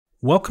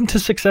Welcome to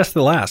Success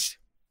That Lasts,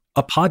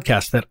 a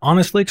podcast that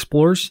honestly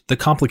explores the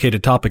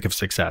complicated topic of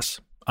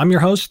success. I'm your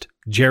host,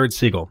 Jared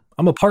Siegel.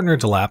 I'm a partner at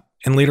DeLapp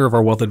and leader of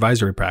our wealth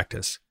advisory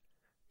practice.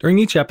 During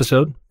each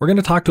episode, we're going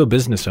to talk to a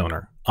business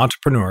owner,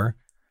 entrepreneur,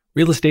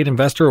 real estate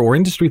investor, or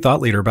industry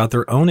thought leader about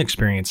their own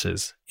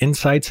experiences,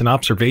 insights, and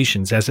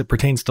observations as it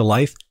pertains to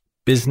life,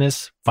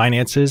 business,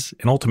 finances,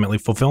 and ultimately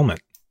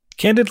fulfillment.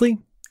 Candidly,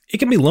 it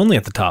can be lonely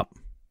at the top.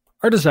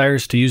 Our desire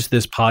is to use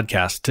this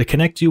podcast to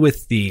connect you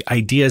with the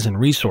ideas and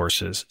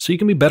resources so you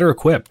can be better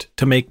equipped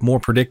to make more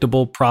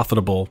predictable,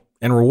 profitable,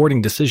 and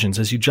rewarding decisions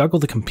as you juggle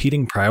the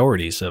competing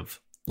priorities of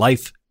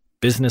life,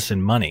 business,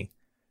 and money.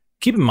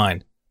 Keep in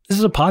mind, this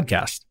is a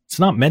podcast. It's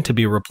not meant to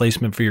be a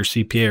replacement for your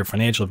CPA or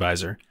financial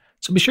advisor,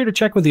 so be sure to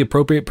check with the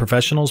appropriate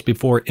professionals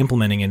before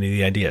implementing any of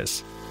the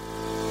ideas.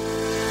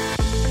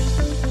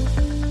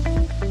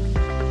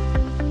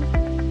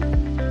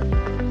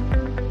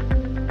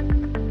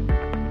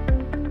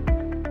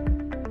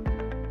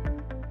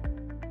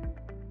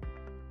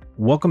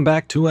 Welcome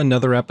back to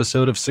another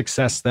episode of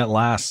Success That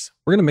Lasts.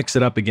 We're going to mix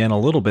it up again a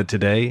little bit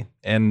today,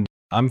 and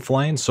I'm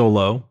flying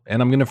solo,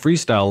 and I'm going to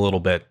freestyle a little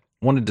bit.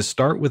 Wanted to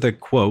start with a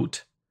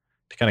quote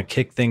to kind of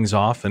kick things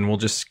off, and we'll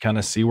just kind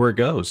of see where it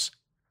goes.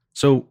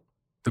 So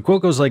the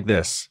quote goes like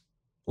this: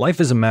 "Life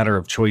is a matter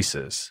of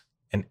choices,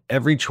 and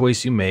every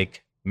choice you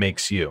make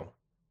makes you."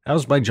 That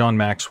was by John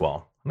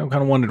Maxwell. And I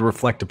kind of wanted to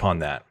reflect upon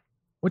that.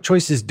 What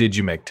choices did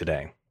you make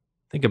today?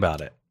 Think about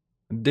it.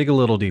 Dig a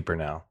little deeper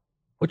now.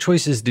 What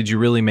choices did you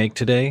really make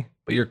today,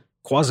 but you're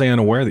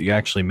quasi-unaware that you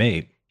actually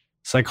made?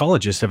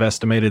 Psychologists have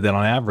estimated that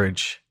on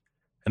average,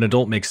 an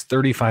adult makes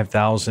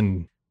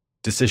 35,000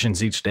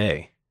 decisions each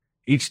day.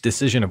 Each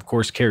decision, of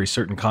course, carries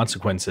certain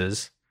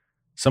consequences.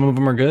 Some of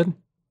them are good,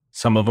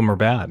 some of them are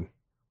bad.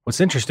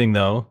 What's interesting,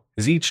 though,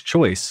 is each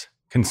choice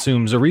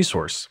consumes a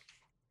resource.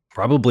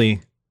 Probably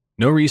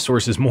no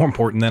resource is more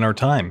important than our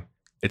time.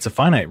 It's a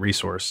finite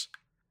resource.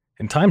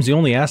 And time's the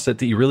only asset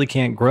that you really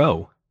can't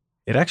grow.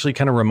 It actually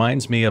kind of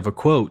reminds me of a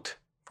quote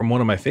from one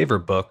of my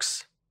favorite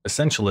books,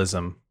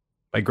 Essentialism,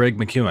 by Greg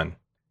McKeown.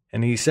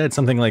 And he said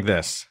something like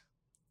this: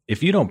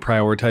 "If you don't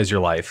prioritize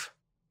your life,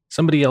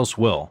 somebody else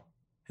will."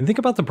 And think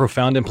about the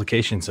profound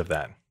implications of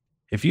that.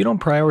 If you don't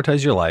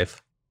prioritize your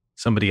life,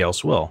 somebody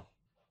else will.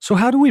 So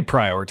how do we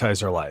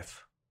prioritize our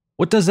life?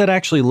 What does that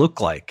actually look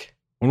like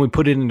when we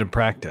put it into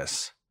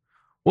practice?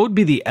 What would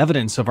be the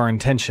evidence of our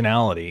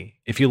intentionality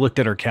if you looked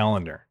at our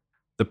calendar?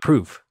 The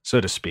proof,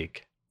 so to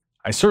speak.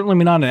 I certainly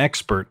am not an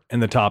expert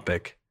in the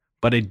topic,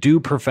 but I do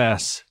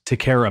profess to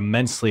care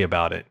immensely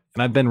about it,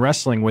 and I've been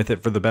wrestling with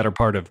it for the better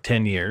part of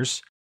 10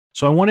 years.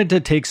 So I wanted to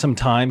take some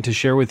time to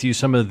share with you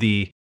some of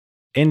the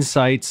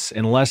insights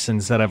and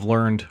lessons that I've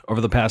learned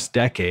over the past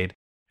decade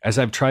as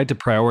I've tried to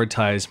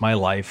prioritize my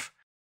life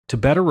to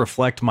better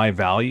reflect my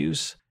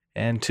values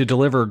and to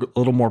deliver a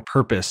little more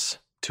purpose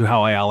to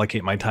how I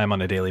allocate my time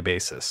on a daily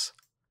basis.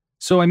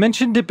 So I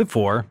mentioned it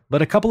before,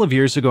 but a couple of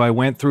years ago, I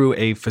went through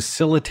a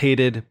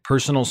facilitated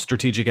personal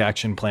strategic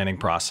action planning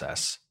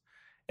process.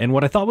 And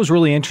what I thought was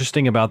really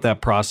interesting about that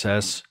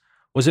process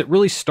was it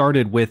really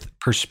started with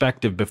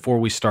perspective before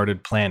we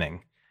started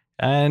planning.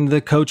 And the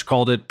coach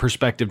called it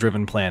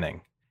perspective-driven planning.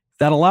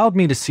 That allowed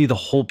me to see the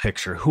whole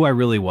picture, who I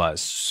really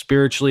was,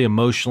 spiritually,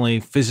 emotionally,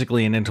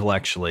 physically, and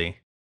intellectually.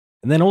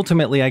 And then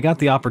ultimately, I got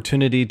the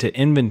opportunity to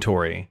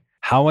inventory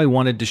how I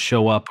wanted to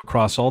show up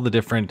across all the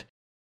different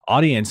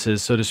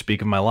audiences, so to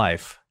speak, of my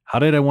life. How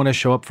did I want to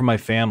show up for my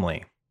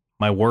family,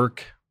 my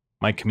work,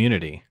 my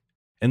community?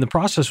 And the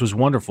process was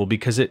wonderful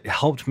because it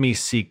helped me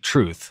seek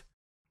truth,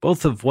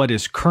 both of what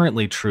is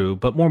currently true,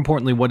 but more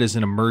importantly, what is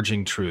an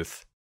emerging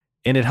truth.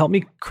 And it helped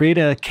me create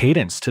a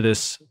cadence to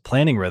this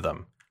planning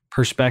rhythm: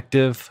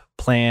 perspective,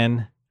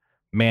 plan,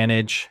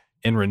 manage,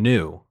 and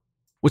renew.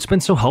 What's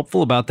been so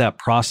helpful about that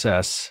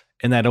process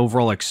and that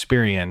overall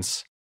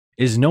experience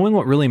is knowing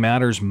what really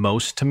matters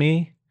most to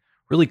me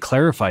really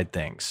clarified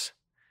things.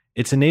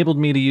 It's enabled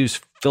me to use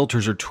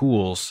filters or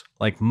tools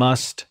like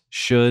must,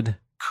 should,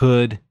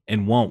 could,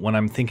 and won't when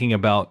I'm thinking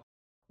about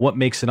what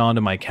makes it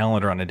onto my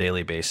calendar on a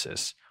daily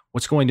basis,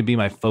 what's going to be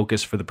my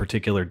focus for the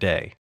particular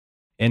day.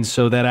 And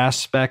so that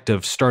aspect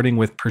of starting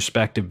with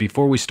perspective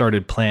before we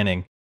started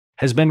planning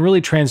has been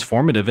really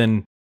transformative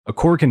and a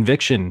core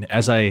conviction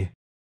as I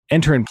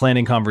enter in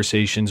planning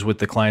conversations with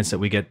the clients that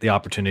we get the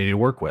opportunity to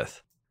work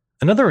with.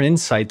 Another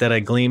insight that I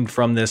gleaned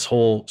from this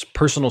whole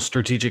personal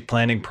strategic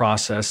planning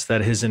process that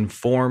has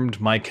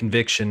informed my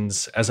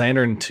convictions as I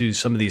enter into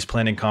some of these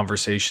planning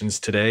conversations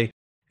today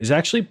is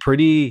actually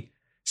pretty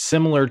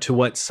similar to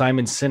what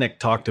Simon Sinek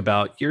talked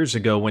about years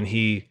ago when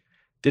he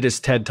did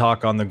his TED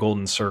Talk on the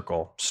Golden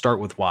Circle: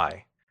 start with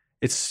why.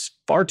 It's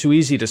far too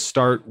easy to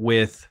start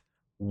with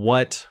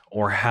what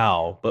or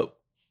how, but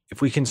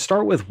if we can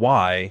start with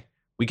why,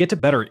 we get to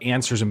better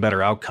answers and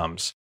better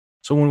outcomes.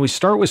 So when we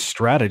start with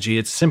strategy,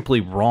 it's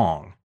simply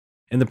wrong.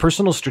 And the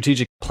personal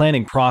strategic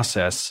planning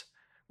process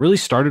really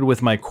started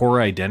with my core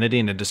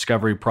identity and a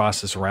discovery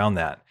process around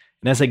that.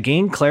 And as I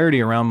gained clarity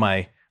around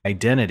my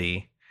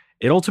identity,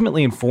 it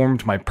ultimately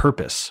informed my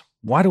purpose.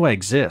 Why do I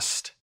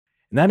exist?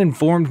 And that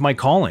informed my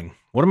calling.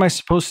 What am I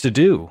supposed to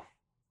do?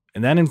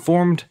 And that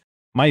informed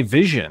my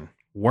vision.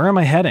 Where am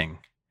I heading?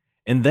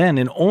 And then,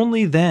 and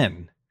only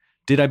then,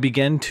 did I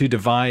begin to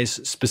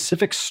devise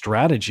specific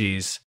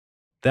strategies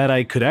that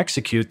I could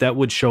execute that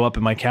would show up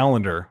in my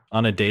calendar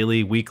on a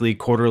daily, weekly,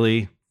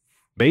 quarterly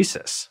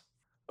basis.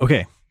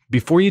 Okay,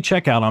 before you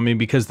check out on me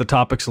because the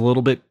topic's a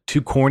little bit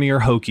too corny or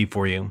hokey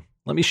for you,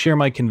 let me share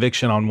my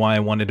conviction on why I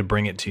wanted to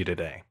bring it to you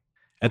today.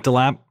 At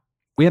DeLap,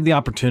 we have the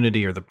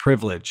opportunity or the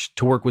privilege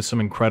to work with some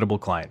incredible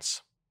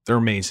clients. They're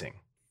amazing.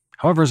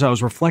 However, as I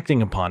was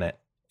reflecting upon it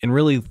and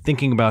really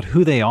thinking about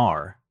who they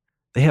are,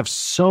 they have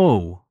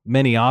so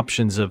many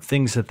options of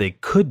things that they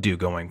could do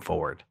going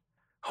forward.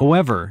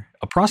 However,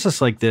 a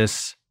process like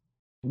this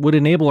would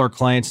enable our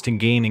clients to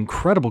gain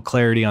incredible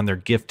clarity on their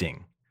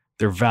gifting,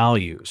 their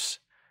values,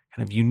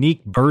 kind of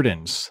unique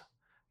burdens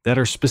that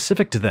are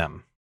specific to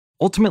them,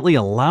 ultimately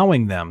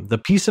allowing them the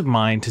peace of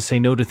mind to say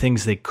no to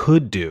things they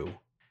could do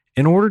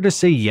in order to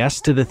say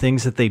yes to the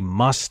things that they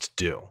must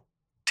do.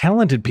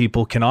 Talented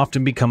people can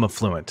often become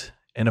affluent,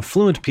 and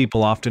affluent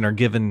people often are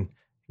given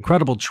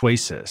incredible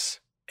choices.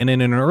 And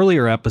in an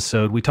earlier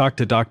episode, we talked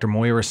to Dr.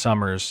 Moira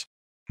Summers,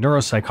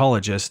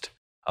 neuropsychologist,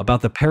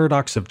 about the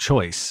paradox of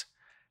choice,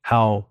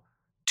 how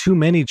too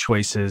many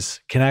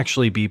choices can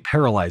actually be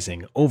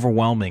paralyzing,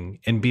 overwhelming,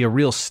 and be a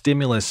real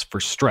stimulus for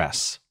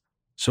stress.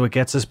 So it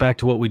gets us back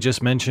to what we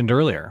just mentioned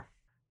earlier.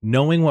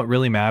 Knowing what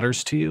really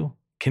matters to you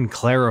can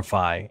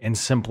clarify and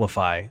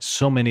simplify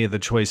so many of the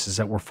choices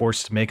that we're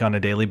forced to make on a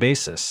daily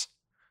basis.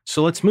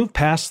 So let's move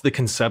past the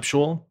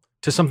conceptual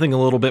to something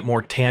a little bit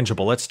more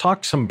tangible. Let's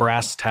talk some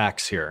brass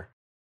tacks here.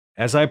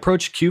 As I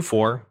approach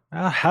Q4,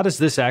 how does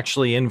this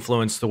actually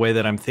influence the way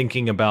that I'm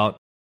thinking about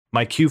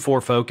my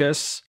Q4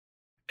 focus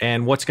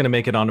and what's going to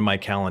make it onto my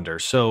calendar?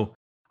 So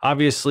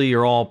obviously,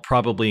 you're all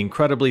probably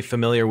incredibly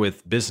familiar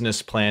with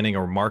business planning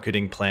or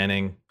marketing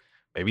planning,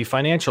 maybe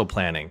financial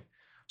planning.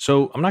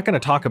 So I'm not going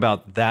to talk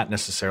about that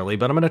necessarily,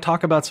 but I'm going to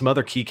talk about some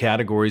other key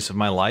categories of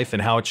my life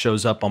and how it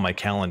shows up on my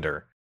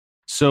calendar.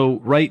 So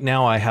right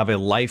now I have a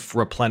life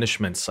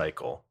replenishment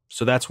cycle.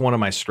 So that's one of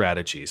my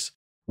strategies.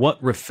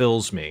 What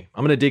refills me?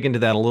 I'm going to dig into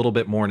that a little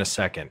bit more in a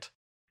second.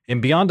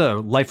 And beyond a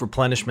life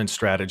replenishment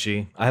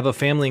strategy, I have a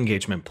family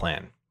engagement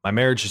plan. My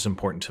marriage is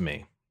important to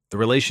me. The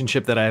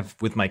relationship that I have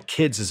with my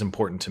kids is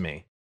important to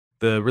me.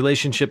 The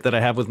relationship that I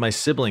have with my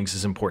siblings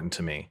is important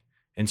to me.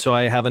 And so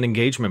I have an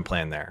engagement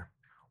plan there.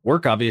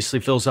 Work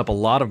obviously fills up a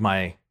lot of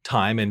my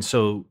time. And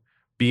so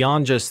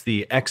beyond just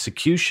the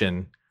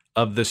execution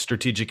of the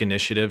strategic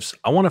initiatives,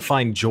 I want to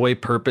find joy,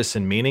 purpose,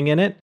 and meaning in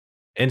it.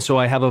 And so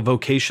I have a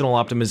vocational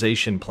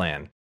optimization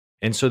plan.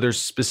 And so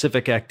there's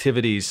specific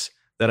activities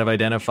that I've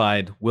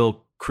identified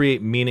will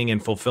create meaning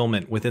and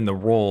fulfillment within the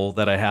role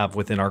that I have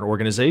within our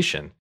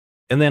organization.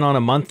 And then on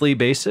a monthly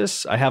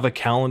basis, I have a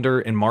calendar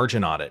and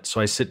margin audit.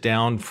 So I sit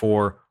down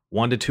for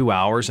 1 to 2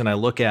 hours and I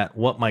look at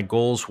what my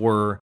goals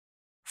were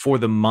for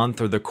the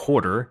month or the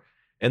quarter.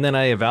 And then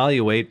I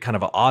evaluate, kind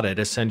of an audit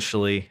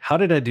essentially, how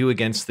did I do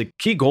against the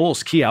key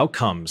goals, key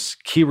outcomes,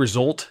 key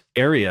result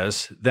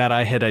areas that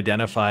I had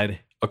identified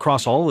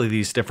across all of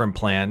these different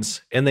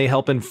plans. And they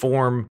help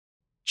inform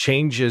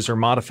changes or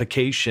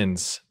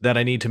modifications that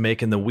I need to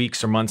make in the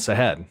weeks or months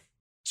ahead.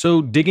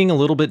 So digging a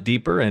little bit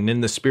deeper and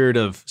in the spirit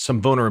of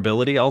some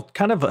vulnerability, I'll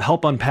kind of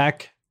help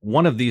unpack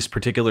one of these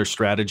particular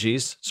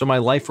strategies. So my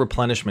life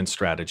replenishment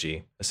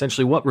strategy,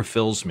 essentially what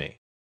refills me.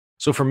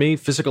 So for me,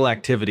 physical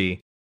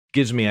activity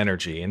gives me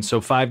energy. And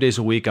so 5 days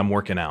a week, I'm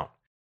working out.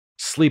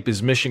 Sleep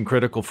is mission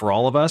critical for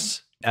all of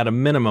us. At a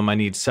minimum, I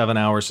need 7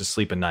 hours of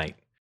sleep a night.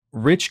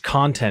 Rich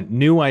content,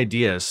 new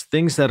ideas,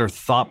 things that are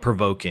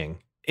thought-provoking,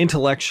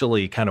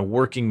 intellectually kind of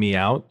working me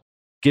out,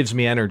 gives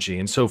me energy.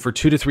 And so for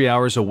 2 to 3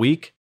 hours a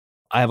week,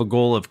 I have a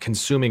goal of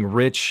consuming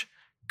rich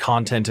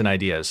content and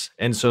ideas.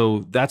 And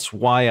so that's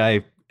why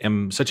I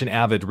am such an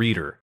avid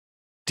reader.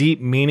 Deep,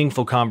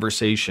 meaningful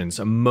conversations,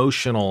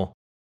 emotional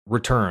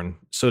return,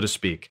 so to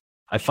speak.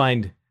 I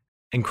find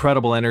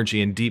incredible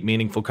energy in deep,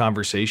 meaningful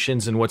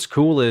conversations. And what's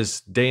cool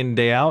is day in and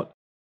day out,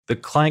 the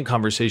client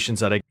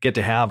conversations that I get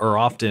to have are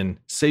often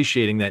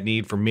satiating that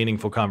need for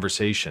meaningful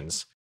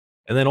conversations.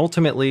 And then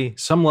ultimately,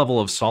 some level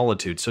of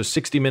solitude. So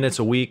 60 minutes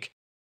a week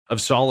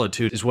of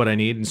solitude is what I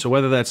need. And so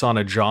whether that's on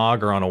a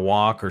jog or on a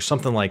walk or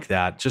something like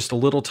that, just a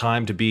little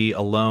time to be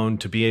alone,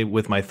 to be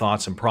with my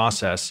thoughts and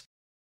process.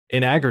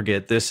 In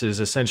aggregate, this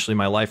is essentially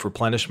my life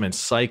replenishment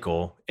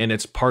cycle, and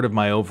it's part of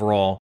my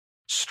overall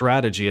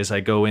strategy as I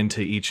go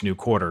into each new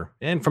quarter.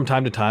 And from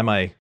time to time,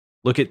 I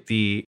look at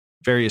the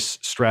various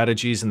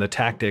strategies and the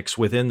tactics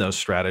within those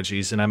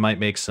strategies, and I might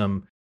make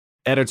some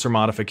edits or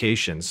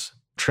modifications,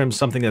 trim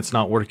something that's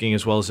not working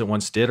as well as it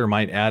once did, or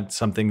might add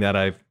something that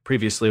I've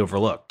previously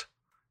overlooked.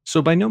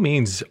 So by no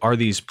means are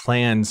these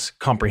plans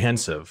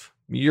comprehensive.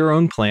 Your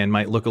own plan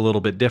might look a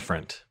little bit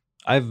different.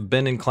 I've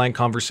been in client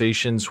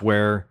conversations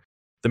where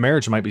the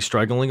marriage might be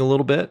struggling a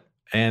little bit.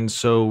 And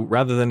so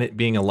rather than it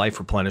being a life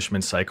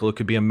replenishment cycle, it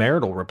could be a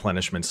marital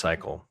replenishment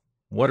cycle.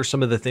 What are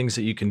some of the things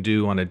that you can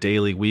do on a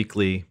daily,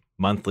 weekly,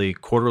 monthly,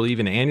 quarterly,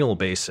 even annual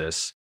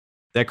basis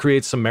that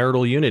creates some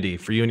marital unity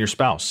for you and your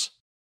spouse?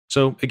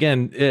 So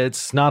again,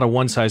 it's not a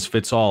one size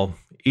fits all.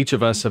 Each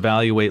of us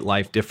evaluate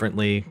life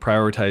differently,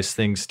 prioritize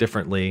things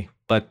differently.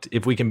 But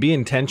if we can be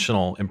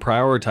intentional and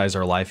prioritize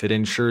our life, it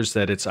ensures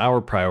that it's our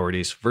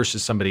priorities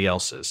versus somebody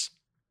else's.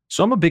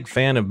 So I'm a big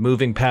fan of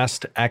moving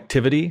past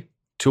activity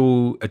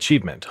to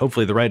achievement,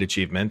 hopefully the right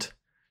achievement.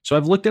 So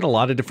I've looked at a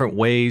lot of different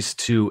ways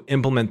to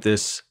implement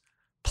this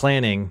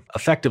planning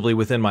effectively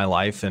within my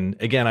life. And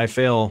again, I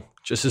fail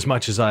just as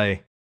much as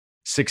I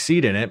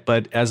succeed in it.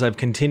 But as I've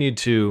continued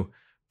to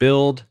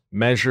build,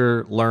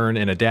 measure, learn,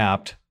 and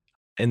adapt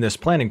in this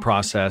planning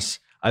process,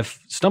 I've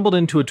stumbled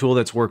into a tool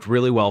that's worked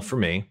really well for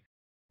me.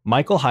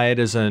 Michael Hyatt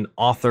is an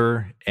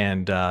author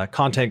and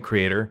content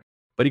creator,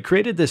 but he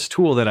created this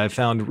tool that I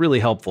found really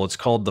helpful. It's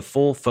called the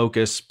Full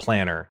Focus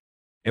Planner.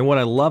 And what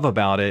I love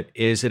about it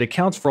is it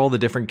accounts for all the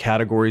different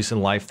categories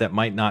in life that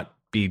might not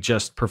be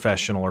just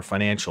professional or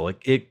financial.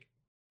 It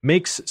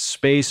makes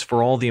space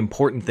for all the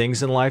important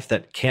things in life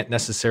that can't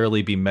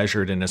necessarily be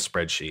measured in a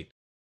spreadsheet.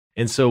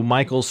 And so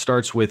Michael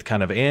starts with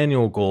kind of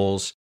annual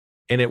goals,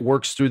 and it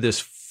works through this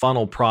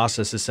funnel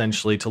process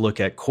essentially to look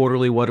at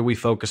quarterly, what are we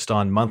focused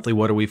on? Monthly,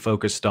 what are we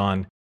focused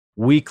on?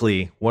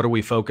 Weekly, what are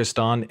we focused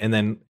on? And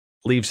then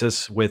leaves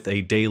us with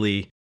a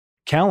daily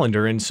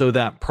calendar. And so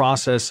that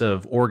process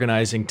of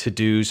organizing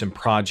to-dos and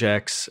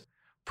projects,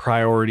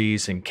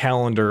 priorities and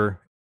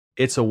calendar,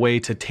 it's a way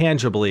to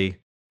tangibly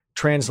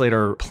translate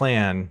our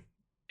plan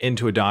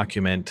into a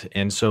document.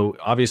 And so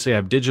obviously I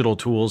have digital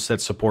tools that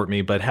support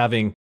me, but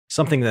having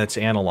something that's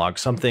analog,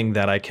 something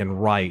that I can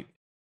write,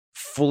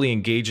 fully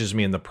engages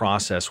me in the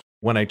process.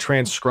 When I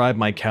transcribe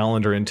my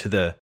calendar into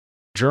the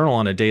journal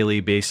on a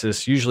daily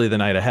basis, usually the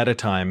night ahead of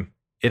time,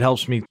 it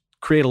helps me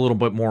create a little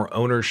bit more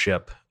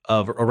ownership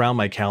of around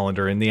my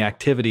calendar and the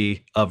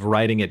activity of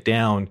writing it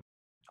down.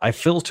 I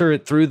filter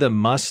it through the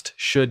must,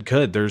 should,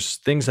 could. There's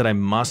things that I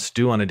must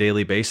do on a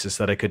daily basis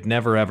that I could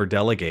never, ever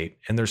delegate.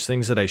 And there's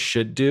things that I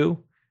should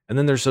do. And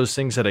then there's those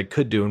things that I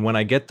could do. And when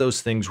I get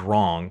those things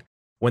wrong,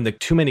 when the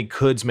too many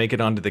coulds make it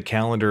onto the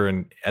calendar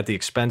and at the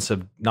expense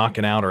of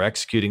knocking out or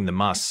executing the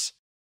musts,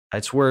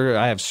 it's where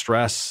I have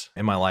stress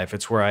in my life.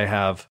 It's where I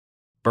have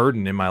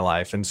burden in my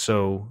life. And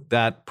so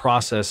that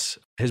process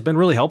has been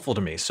really helpful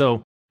to me.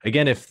 So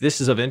again, if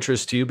this is of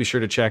interest to you, be sure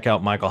to check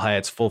out Michael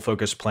Hyatt's Full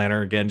Focus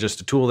Planner. Again, just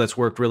a tool that's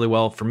worked really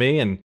well for me.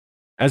 And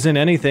as in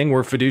anything,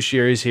 we're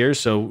fiduciaries here.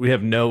 So we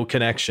have no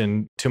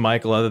connection to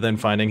Michael other than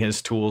finding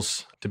his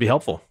tools to be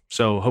helpful.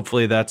 So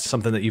hopefully that's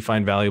something that you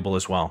find valuable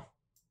as well.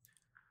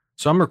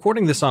 So I'm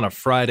recording this on a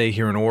Friday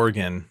here in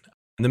Oregon,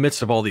 in the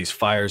midst of all these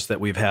fires that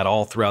we've had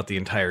all throughout the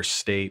entire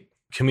state.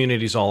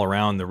 Communities all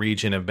around the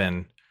region have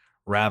been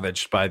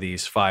ravaged by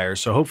these fires.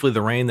 So hopefully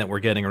the rain that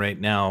we're getting right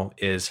now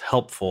is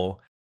helpful.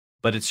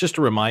 But it's just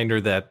a reminder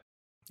that,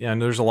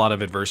 there's a lot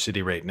of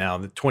adversity right now.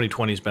 The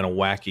 2020 has been a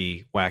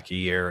wacky, wacky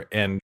year.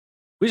 And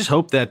we just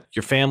hope that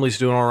your family's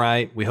doing all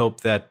right. We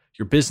hope that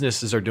your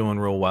businesses are doing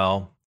real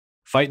well,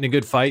 fighting a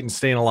good fight and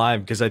staying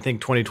alive, because I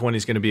think 2020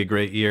 is going to be a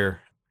great year.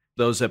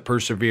 Those that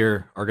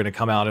persevere are going to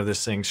come out of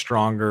this thing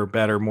stronger,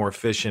 better, more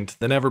efficient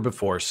than ever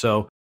before.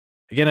 So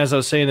again, as I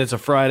was saying, it's a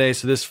Friday.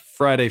 So this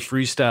Friday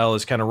freestyle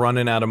is kind of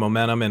running out of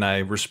momentum, and I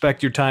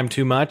respect your time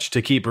too much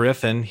to keep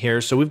riffing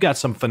here. So we've got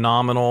some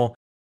phenomenal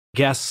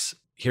guests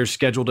here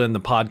scheduled in the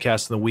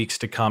podcast in the weeks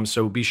to come.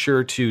 So be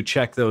sure to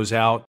check those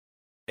out.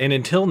 And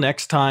until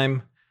next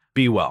time,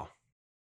 be well.